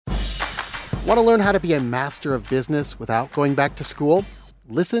Want to learn how to be a master of business without going back to school?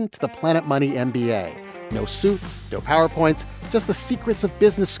 Listen to the Planet Money MBA. No suits, no PowerPoints, just the secrets of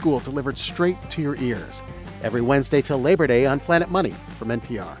business school delivered straight to your ears. Every Wednesday till Labor Day on Planet Money from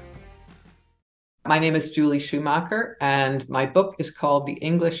NPR. My name is Julie Schumacher, and my book is called The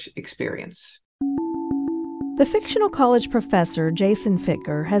English Experience. The fictional college professor Jason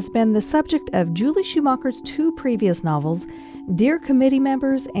Fitger has been the subject of Julie Schumacher's two previous novels, Dear Committee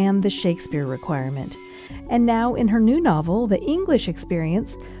Members and The Shakespeare Requirement. And now in her new novel, The English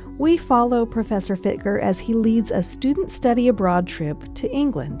Experience, we follow Professor Fitger as he leads a student study abroad trip to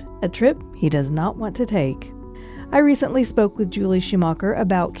England, a trip he does not want to take. I recently spoke with Julie Schumacher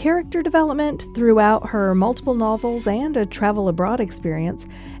about character development throughout her multiple novels and a travel abroad experience,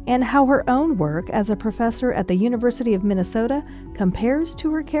 and how her own work as a professor at the University of Minnesota compares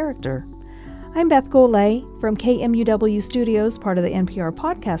to her character. I'm Beth Golay from KMUW Studios, part of the NPR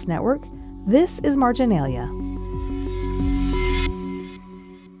Podcast Network. This is Marginalia.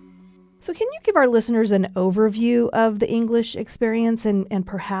 So can you give our listeners an overview of the English experience and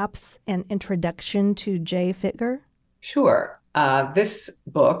perhaps an introduction to Jay Fitger? Sure. This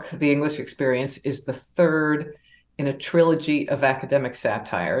book, The English Experience, is the third in a trilogy of academic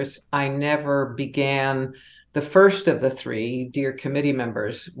satires. I never began the first of the three, Dear Committee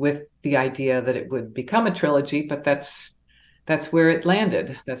Members, with the idea that it would become a trilogy, but that's where it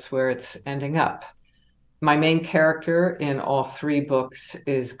landed. That's where it's ending up. My main character in all three books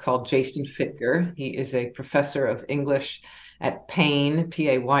is called Jason Fitger. He is a professor of English at Payne,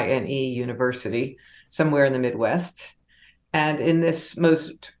 P-A-Y-N-E University, somewhere in the Midwest. And in this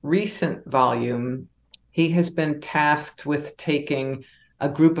most recent volume, he has been tasked with taking a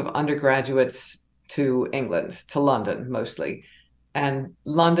group of undergraduates to England, to London mostly. And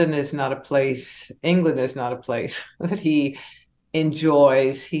London is not a place, England is not a place that he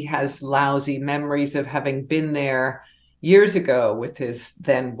enjoys. He has lousy memories of having been there years ago with his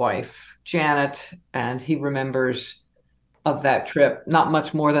then wife, Janet, and he remembers of that trip not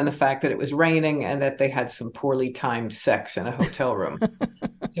much more than the fact that it was raining and that they had some poorly timed sex in a hotel room.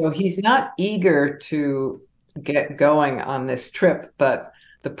 So he's not eager to get going on this trip, but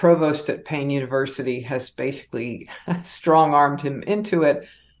the provost at Payne University has basically strong-armed him into it,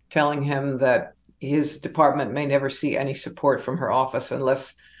 telling him that his department may never see any support from her office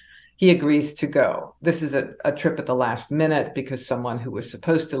unless he agrees to go. This is a trip at the last minute because someone who was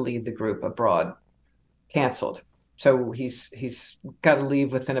supposed to lead the group abroad canceled. So he's got to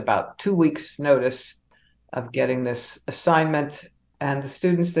leave within about 2 weeks' notice of getting this assignment. And the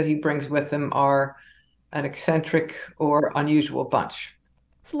students that he brings with him are an eccentric or unusual bunch.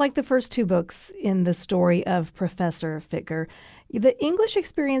 So like the first two books in the story of Professor Fitger, the English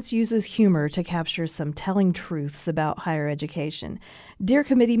Experience uses humor to capture some telling truths about higher education. Dear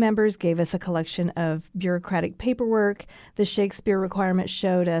Committee Members gave us a collection of bureaucratic paperwork. The Shakespeare Requirement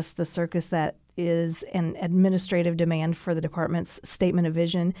showed us the circus that is an administrative demand for the department's statement of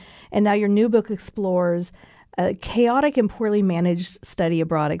vision. And now your new book explores a chaotic and poorly managed study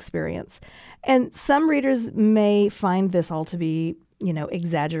abroad experience. And some readers may find this all to be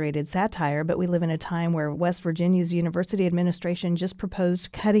exaggerated satire, but we live in a time where West Virginia's university administration just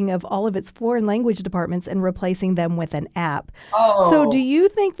proposed cutting of all of its foreign language departments and replacing them with an app. Oh. So do you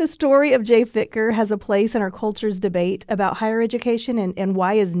think the story of Jay Fitger has a place in our culture's debate about higher education, and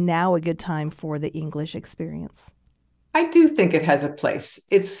why is now a good time for the English Experience? I do think it has a place.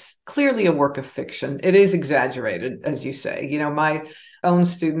 It's clearly a work of fiction. It is exaggerated, as you say. My own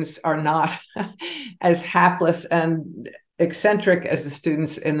students are not as hapless and eccentric as the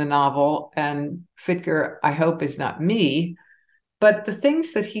students in the novel, and Fitger, I hope, is not me. But the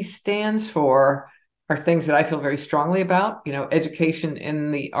things that he stands for are things that I feel very strongly about. Education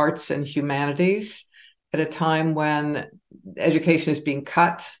in the arts and humanities at a time when education is being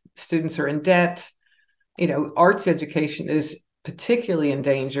cut, students are in debt. Arts education is particularly in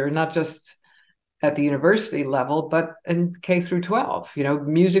danger, not just at the university level, but in K through 12,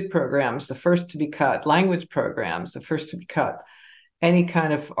 music programs, the first to be cut, language programs, the first to be cut. Any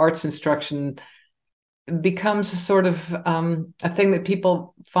kind of arts instruction becomes a sort of a thing that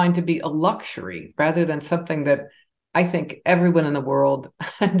people find to be a luxury rather than something that I think everyone in the world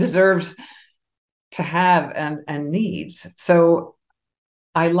deserves to have and needs. So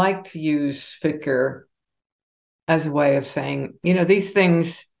I like to use Fitger as a way of saying, these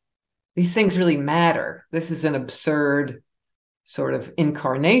things really matter. This is an absurd sort of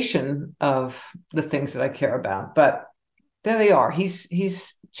incarnation of the things that I care about, but there they are.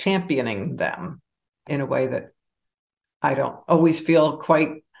 He's championing them in a way that I don't always feel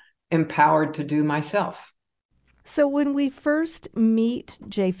quite empowered to do myself. So when we first meet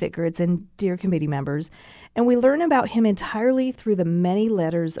Jay Fitger, it's in Dear Committee Members, and we learn about him entirely through the many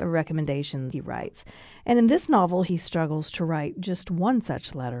letters of recommendation he writes. And in this novel, he struggles to write just one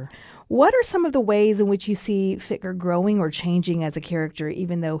such letter. What are some of the ways in which you see Fitger growing or changing as a character,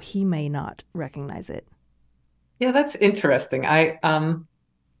 even though he may not recognize it? Yeah, that's interesting.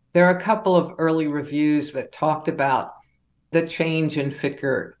 There are a couple of early reviews that talked about the change in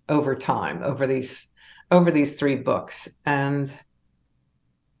Fitger over time, over these three books. And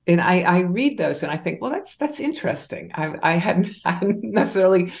I read those and I think, well, that's interesting. I hadn't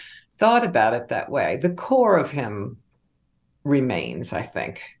necessarily thought about it that way. The core of him remains, I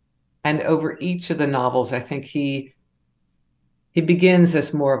think. And over each of the novels, I think he begins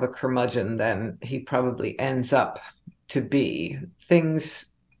as more of a curmudgeon than he probably ends up to be. Things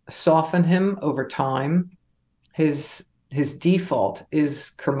soften him over time. His default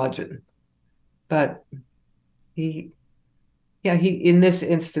is curmudgeon. But he in this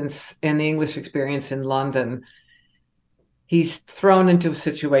instance, in the English experience in London, he's thrown into a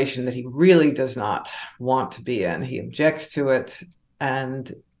situation that he really does not want to be in. He objects to it.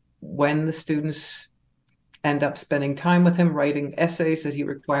 And when the students end up spending time with him, writing essays that he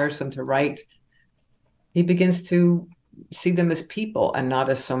requires them to write, he begins to see them as people and not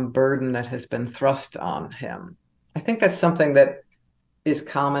as some burden that has been thrust on him. I think that's something that is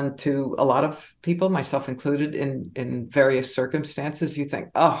common to a lot of people, myself included, in various circumstances. You think,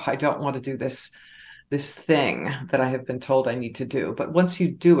 oh, I don't want to do this thing that I have been told I need to do. But once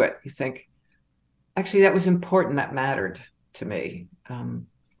you do it, you think, actually, that was important. That mattered to me.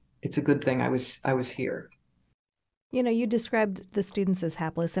 It's a good thing I was here. You know, you described the students as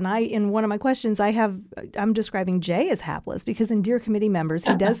hapless, and in one of my questions, I'm describing Jay as hapless because in Dear Committee Members,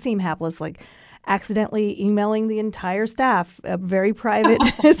 he does seem hapless, like accidentally emailing the entire staff, a very private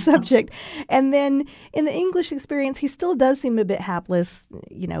subject. And then in the English experience, he still does seem a bit hapless.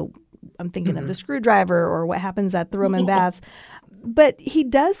 You know, I'm thinking of the screwdriver or what happens at the Roman baths. But he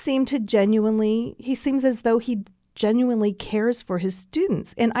does seem to he seems as though he genuinely cares for his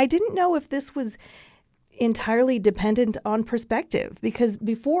students. And I didn't know if this was entirely dependent on perspective, because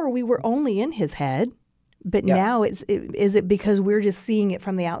before we were only in his head, but now is it because we're just seeing it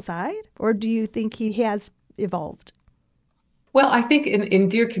from the outside, or do you think he has evolved? Well, I think in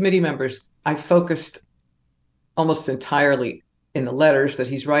Dear Committee Members, I focused almost entirely in the letters that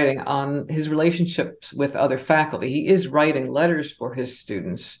he's writing on his relationships with other faculty. He is writing letters for his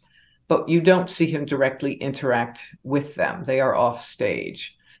students, but you don't see him directly interact with them. They are off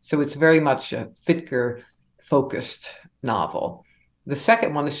stage. So it's very much a Fitger-focused novel. The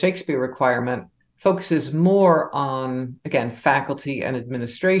second one, The Shakespeare Requirement, focuses more on, again, faculty and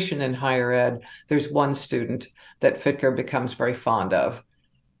administration in higher ed. There's one student that Fitger becomes very fond of.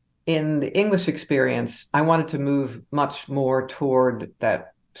 In the English experience, I wanted to move much more toward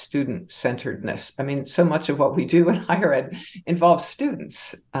that student-centeredness. I mean, so much of what we do in higher ed involves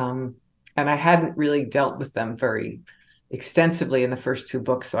students. And I hadn't really dealt with them very extensively in the first two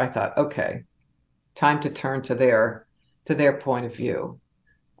books. So I thought, okay, time to turn to their point of view.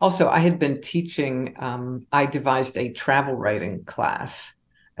 Also, I had been teaching, I devised a travel writing class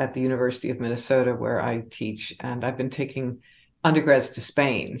at the University of Minnesota where I teach, and I've been taking undergrads to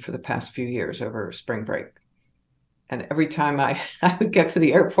Spain for the past few years over spring break. And every time I would get to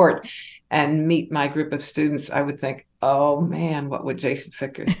the airport and meet my group of students, I would think, oh man, what would Jason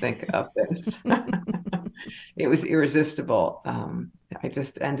Fitger think of this? It was irresistible. I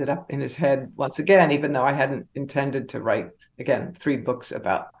just ended up in his head once again, even though I hadn't intended to write, again, 3 books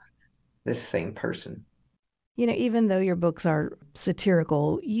about this same person. You know, even though your books are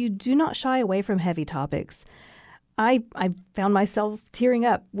satirical, you do not shy away from heavy topics. I found myself tearing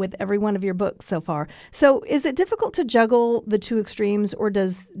up with every one of your books so far. So is it difficult to juggle the two extremes, or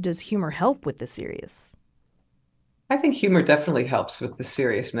does humor help with the serious? I think humor definitely helps with the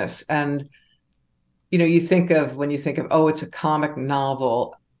seriousness. And, you know, when you think of, oh, it's a comic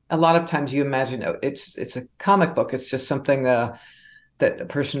novel, a lot of times you imagine, oh, it's a comic book. It's just something that a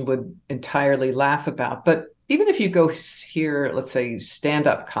person would entirely laugh about. But even if you go hear, let's say,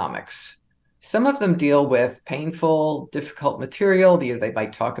 stand-up comics, some of them deal with painful, difficult material. They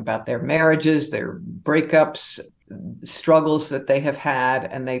might talk about their marriages, their breakups, struggles that they have had,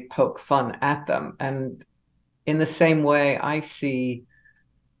 and they poke fun at them. And in the same way, I see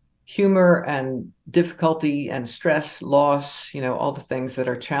humor and difficulty and stress, loss, you know, all the things that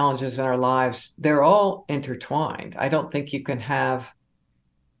are challenges in our lives, they're all intertwined. I don't think you can have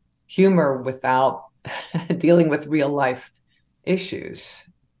humor without dealing with real life issues.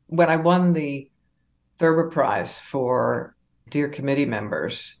 When I won the Thurber Prize for Dear Committee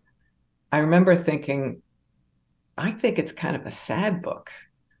Members, I remember thinking, I think it's kind of a sad book.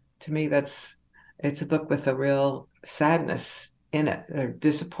 To me, it's a book with a real sadness in it, a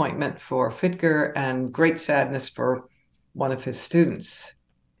disappointment for Fitger and great sadness for one of his students.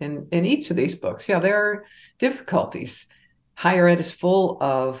 In each of these books, yeah, there are difficulties. Higher ed is full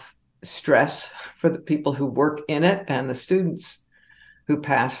of stress for the people who work in it and the students who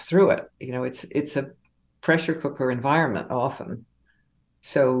pass through it. It's a pressure cooker environment often.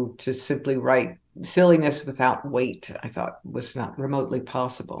 So to simply write silliness without weight, I thought was not remotely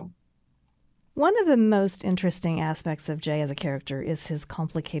possible. One of the most interesting aspects of Jay as a character is his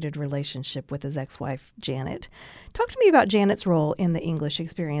complicated relationship with his ex-wife, Janet. Talk to me about Janet's role in the English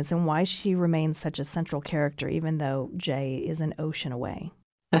experience and why she remains such a central character, even though Jay is an ocean away.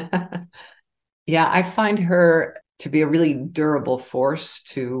 Yeah, I find her to be a really durable force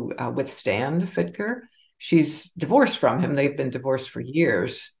to withstand Fitger. She's divorced from him. They've been divorced for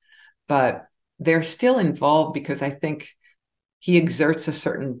years, but they're still involved because I think he exerts a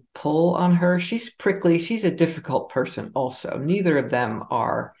certain pull on her. She's prickly. She's a difficult person also. Neither of them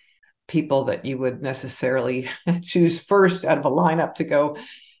are people that you would necessarily choose first out of a lineup to go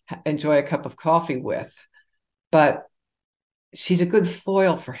enjoy a cup of coffee with. But she's a good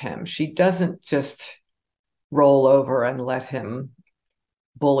foil for him. She doesn't just roll over and let him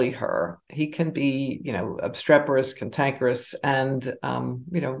bully her. He can be, obstreperous, cantankerous, and,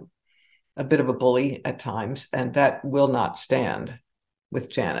 a bit of a bully at times, and that will not stand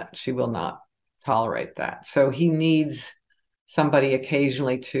with Janet. She will not tolerate that. So he needs somebody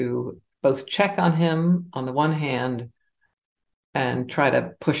occasionally to both check on him on the one hand and try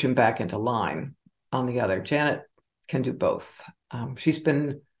to push him back into line on the other. Janet can do both. She's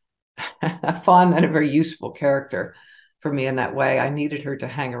been a fun and a very useful character for me in that way. I needed her to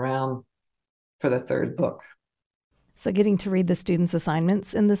hang around for the third book. So getting to read the students'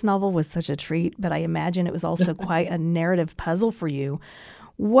 assignments in this novel was such a treat, but I imagine it was also quite a narrative puzzle for you.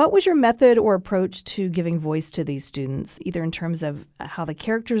 What was your method or approach to giving voice to these students, either in terms of how the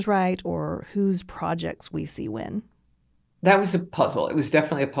characters write or whose projects we see win? That was a puzzle. It was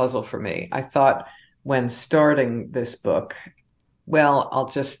definitely a puzzle for me. I thought when starting this book, well, I'll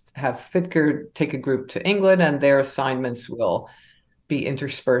just have Fitger take a group to England and their assignments will be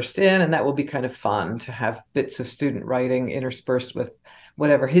interspersed in, and that will be kind of fun to have bits of student writing interspersed with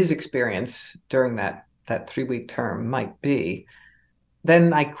whatever his experience during that 3-week term might be.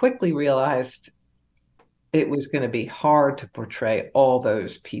 Then I quickly realized it was going to be hard to portray all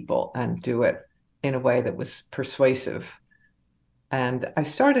those people and do it in a way that was persuasive. And I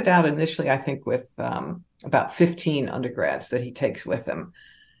started out initially, I think, with about 15 undergrads that he takes with him.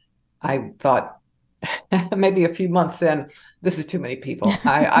 I thought, maybe a few months in, this is too many people.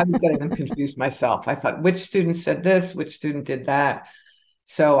 I was getting them confused myself. I thought, which student said this, which student did that?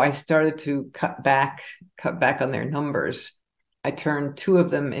 So I started to cut back on their numbers. I turned 2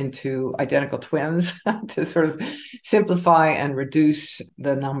 of them into identical twins to sort of simplify and reduce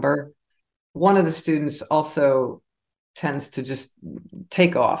the number. One of the students also tends to just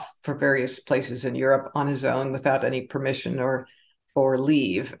take off for various places in Europe on his own without any permission or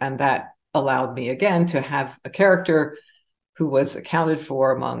leave. And that allowed me again to have a character who was accounted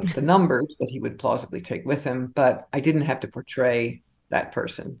for among the numbers that he would plausibly take with him, but I didn't have to portray that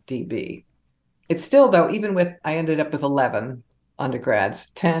person, DB. It's still, though, even with, I ended up with 11 undergrads,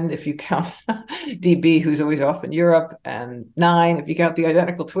 10 if you count DB, who's always off in Europe, and 9 if you count the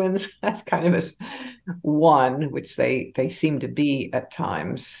identical twins. That's kind of as 1, which they seem to be at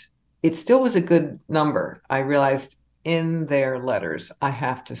times. It still was a good number. I realized in their letters, I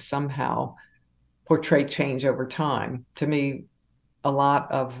have to somehow portray change over time. To me, a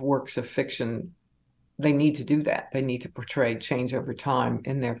lot of works of fiction, they need to do that. They need to portray change over time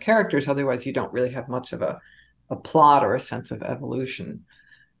in their characters. Otherwise, you don't really have much of a plot or a sense of evolution.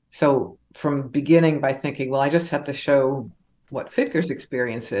 So from beginning by thinking, well, I just have to show what Fitger's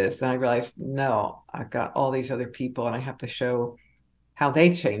experience is, then I realized, no, I've got all these other people and I have to show how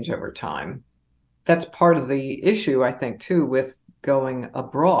they change over time. That's part of the issue, I think, too, with going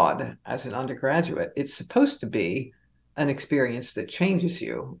abroad as an undergraduate. It's supposed to be an experience that changes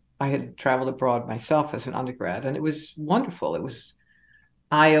you. I had traveled abroad myself as an undergrad, and it was wonderful. It was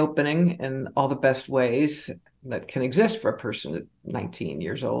eye-opening in all the best ways that can exist for a person at 19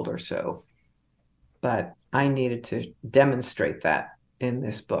 years old or so. But I needed to demonstrate that in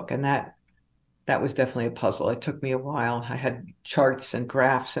this book, and that was definitely a puzzle. It took me a while. I had charts and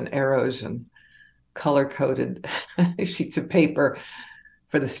graphs and arrows and color-coded sheets of paper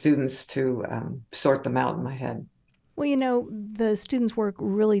for the students to sort them out in my head. Well, the students' work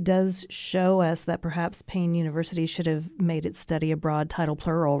really does show us that perhaps Payne University should have made its study abroad title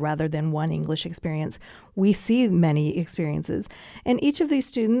plural rather than one English experience. We see many experiences. And each of these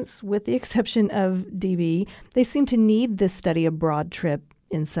students, with the exception of DB, they seem to need this study abroad trip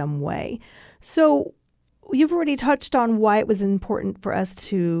in some way. So you've already touched on why it was important for us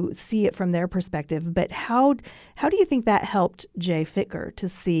to see it from their perspective, but how do you think that helped Jay Fitger to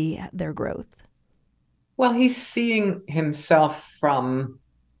see their growth? Well, he's seeing himself from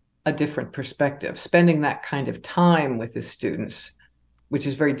a different perspective, spending that kind of time with his students, which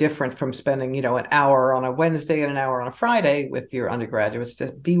is very different from spending, an hour on a Wednesday and an hour on a Friday with your undergraduates.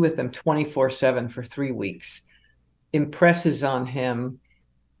 To be with them 24/7 for 3 weeks impresses on him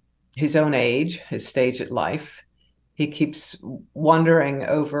his own age, his stage at life. He keeps wondering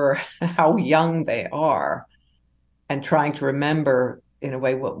over how young they are and trying to remember, in a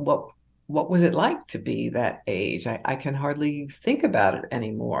way, what was it like to be that age? I can hardly think about it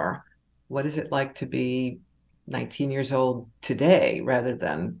anymore. What is it like to be 19 years old today rather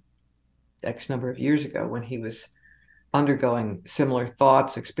than X number of years ago when he was undergoing similar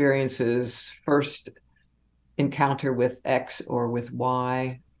thoughts, experiences, first encounter with X or with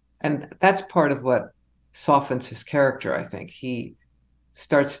Y? And that's part of what softens his character, I think. He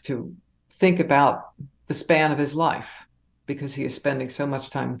starts to think about the span of his life, because he is spending so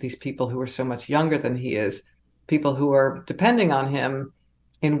much time with these people who are so much younger than he is, people who are depending on him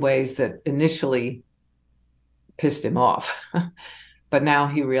in ways that initially pissed him off. But now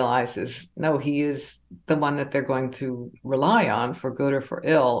he realizes, no, he is the one that they're going to rely on for good or for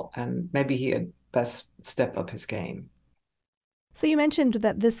ill, and maybe he had best step up his game. So you mentioned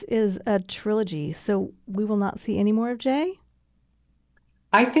that this is a trilogy, so we will not see any more of Jay?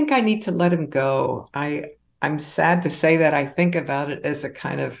 I think I need to let him go. I'm sad to say that. I think about it as a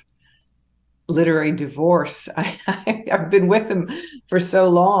kind of literary divorce. I've been with him for so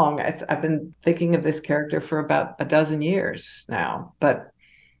long. I've been thinking of this character for about a dozen years now, but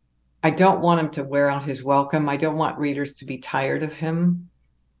I don't want him to wear out his welcome. I don't want readers to be tired of him.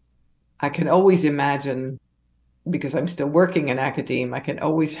 I can always imagine, because I'm still working in academia, I can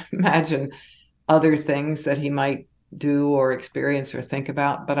always imagine other things that he might do or experience or think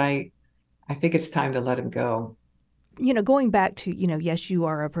about, but I think it's time to let him go. Going back to, yes, you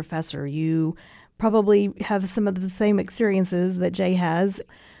are a professor. You probably have some of the same experiences that Jay has.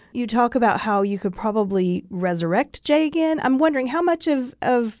 You talk about how you could probably resurrect Jay again. I'm wondering how much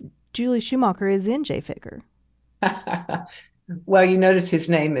of Julie Schumacher is in Jay Fitger? Well, you notice his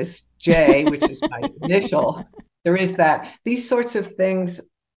name is Jay, which is my initial. There is that. These sorts of things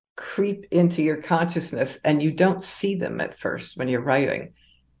creep into your consciousness and you don't see them at first when you're writing.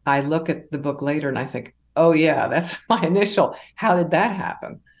 I look at the book later and I think, oh yeah, that's my initial. How did that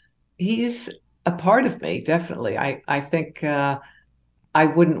happen? He's a part of me, definitely. I think I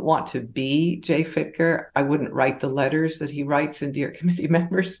wouldn't want to be Jay Fitger. I wouldn't write the letters that he writes in Dear Committee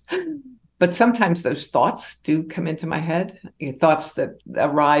Members. But sometimes those thoughts do come into my head, thoughts that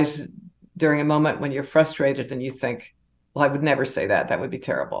arise during a moment when you're frustrated and you think, well, I would never say that. That would be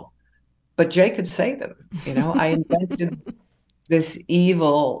terrible. But Jay could say them. I invented this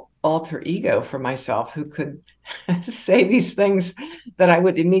evil alter ego for myself who could say these things that I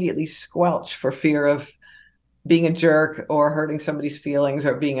would immediately squelch for fear of being a jerk or hurting somebody's feelings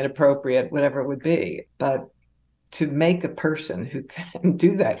or being inappropriate, whatever it would be. But to make a person who can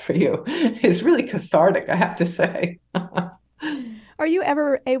do that for you is really cathartic, I have to say. Are you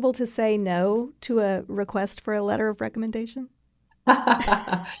ever able to say no to a request for a letter of recommendation?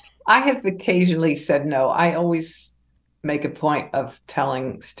 I have occasionally said no. I always make a point of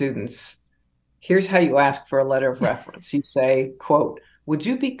telling students, here's how you ask for a letter of reference. You say, quote, would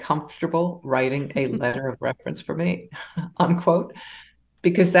you be comfortable writing a letter of reference for me, unquote?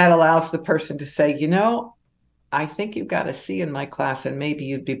 Because that allows the person to say, I think you got a C in my class and maybe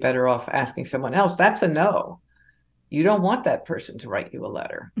you'd be better off asking someone else. That's a no. You don't want that person to write you a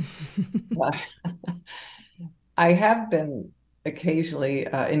letter. But I have been occasionally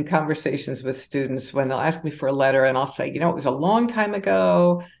in conversations with students when they'll ask me for a letter and I'll say, it was a long time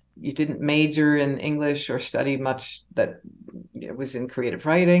ago. You didn't major in English or study much that was in creative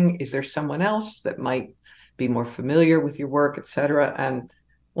writing. Is there someone else that might be more familiar with your work, et cetera? And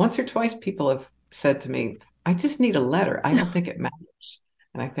once or twice people have said to me, I just need a letter. I don't think it matters.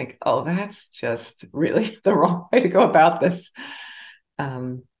 And I think, oh, that's just really the wrong way to go about this.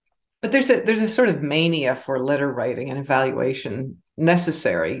 But there's a sort of mania for letter writing and evaluation,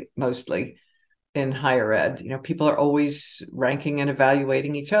 necessary mostly in higher ed. People are always ranking and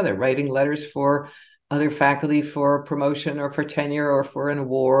evaluating each other, writing letters for other faculty for promotion or for tenure or for an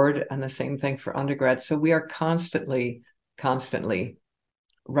award, and the same thing for undergrad. So we are constantly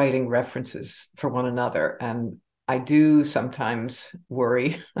writing references for one another. And I do sometimes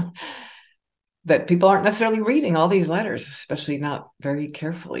worry that people aren't necessarily reading all these letters, especially not very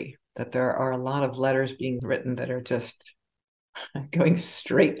carefully, that there are a lot of letters being written that are just going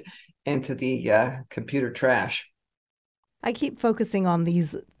straight into the computer trash. I keep focusing on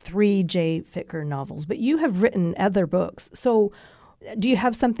these 3 Jay Fitger novels, but you have written other books. So do you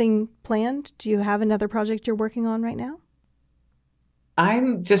have something planned? Do you have another project you're working on right now?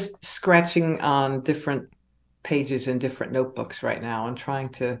 I'm just scratching on different pages in different notebooks right now and trying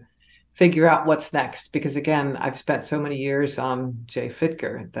to figure out what's next. Because again, I've spent so many years on Jay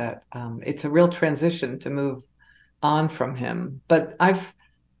Fitger that it's a real transition to move on from him. But I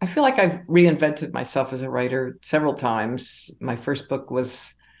feel like I've reinvented myself as a writer several times. My first book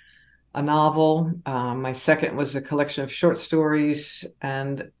was a novel. My second was a collection of short stories.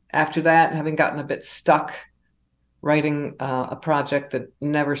 And after that, having gotten a bit stuck writing a project that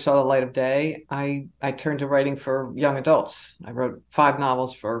never saw the light of day, I turned to writing for young adults. I wrote 5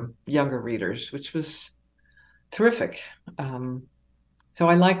 novels for younger readers, which was terrific. So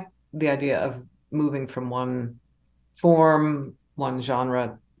I like the idea of moving from one form, one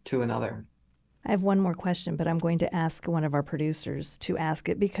genre to another. I have one more question, but I'm going to ask one of our producers to ask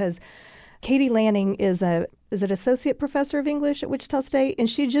it because Katie Lanning is an associate professor of English at Wichita State, and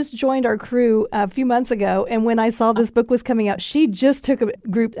she just joined our crew a few months ago. And when I saw this book was coming out, she just took a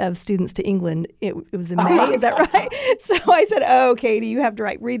group of students to England. It was in May, is that right? So I said, "Oh, Katie, you have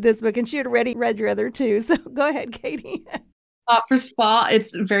to read this book," and she had already read your other 2. So go ahead, Katie. First of all,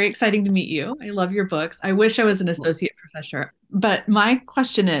 it's very exciting to meet you. I love your books. I wish I was an associate professor. But my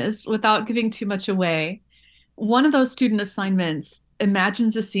question is, without giving too much away, one of those student assignments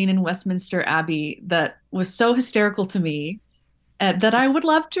imagines a scene in Westminster Abbey that was so hysterical to me that I would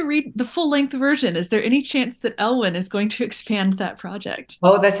love to read the full-length version. Is there any chance that Elwyn is going to expand that project?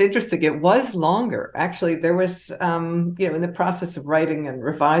 Oh, that's interesting. It was longer. Actually, there was, in the process of writing and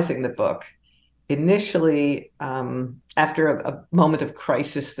revising the book, initially, after a moment of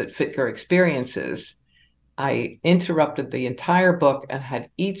crisis that Fitger experiences, I interrupted the entire book and had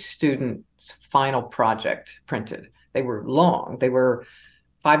each student's final project printed. They were long. They were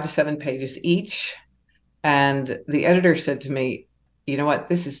 5 to 7 pages each. And the editor said to me, "You know what?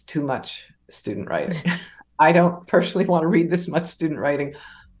 This is too much student writing. I don't personally want to read this much student writing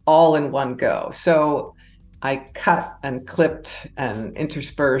all in one go." So I cut and clipped and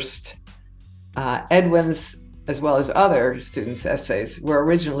interspersed. Edwin's, as well as other students' essays, were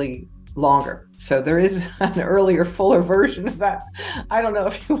originally longer. So there is an earlier, fuller version of that. I don't know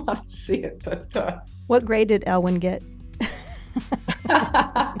if you want to see it, but... What grade did Elwyn get?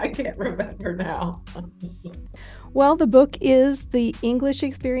 I can't remember now. Well, the book is The English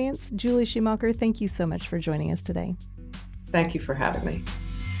Experience. Julie Schumacher, thank you so much for joining us today. Thank you for having me.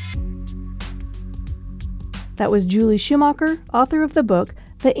 That was Julie Schumacher, author of the book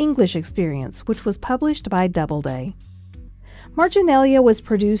The English Experience, which was published by Doubleday. Marginalia was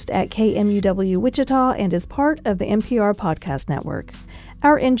produced at KMUW Wichita and is part of the NPR Podcast Network.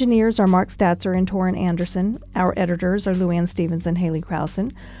 Our engineers are Mark Statzer and Torrin Anderson. Our editors are Luann Stevens and Haley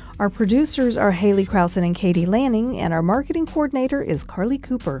Krausen. Our producers are Haley Krausen and Katie Lanning, and our marketing coordinator is Carly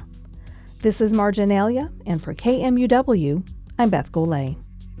Cooper. This is Marginalia, and for KMUW, I'm Beth Golay.